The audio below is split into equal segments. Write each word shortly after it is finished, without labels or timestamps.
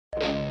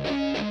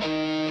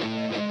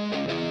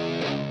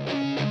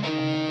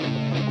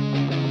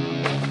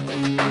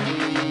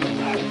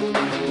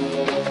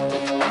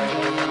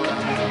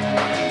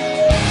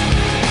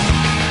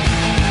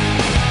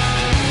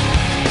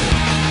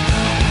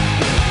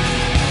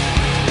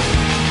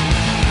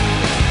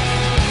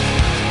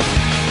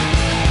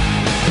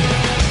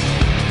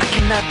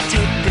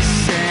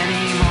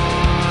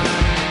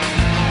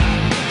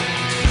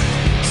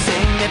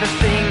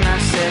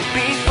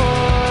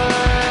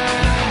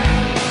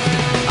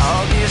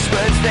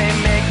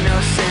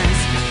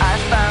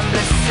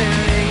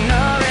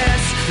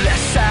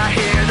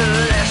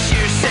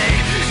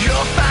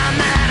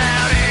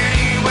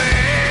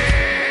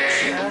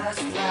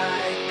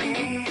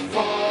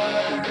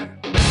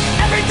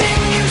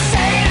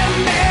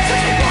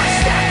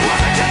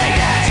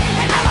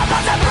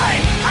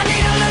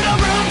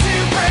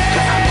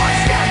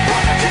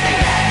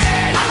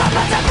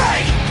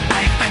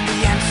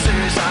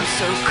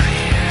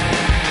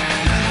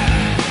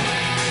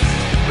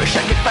Wish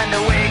I could find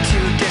a way to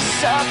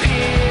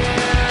disappear.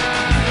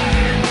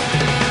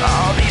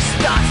 All these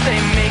thoughts, they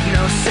make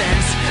no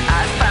sense.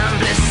 I found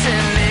bliss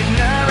in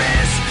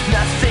ignorance.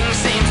 Nothing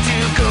seems to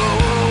go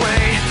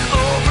away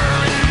over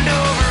and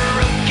over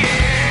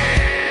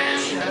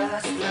again.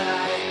 Just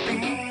like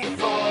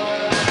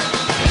before.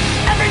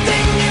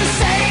 Everything you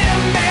say to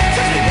me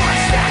takes me one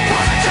step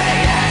closer to the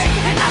edge,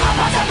 and I'm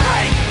about to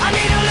break. I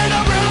need a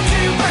little room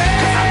to break,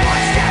 'cause I'm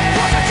one step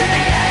closer to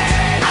the edge.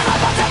 I'm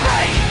about to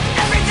break.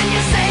 Everything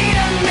you say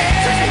to me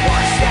takes me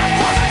one step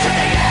closer to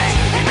the edge,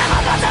 and I'm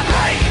about to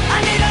break. I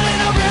need a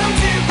little room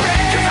to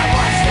break, 'cause I'm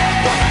one step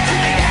closer to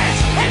the edge,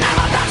 and I'm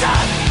about to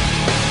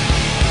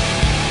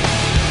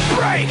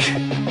break.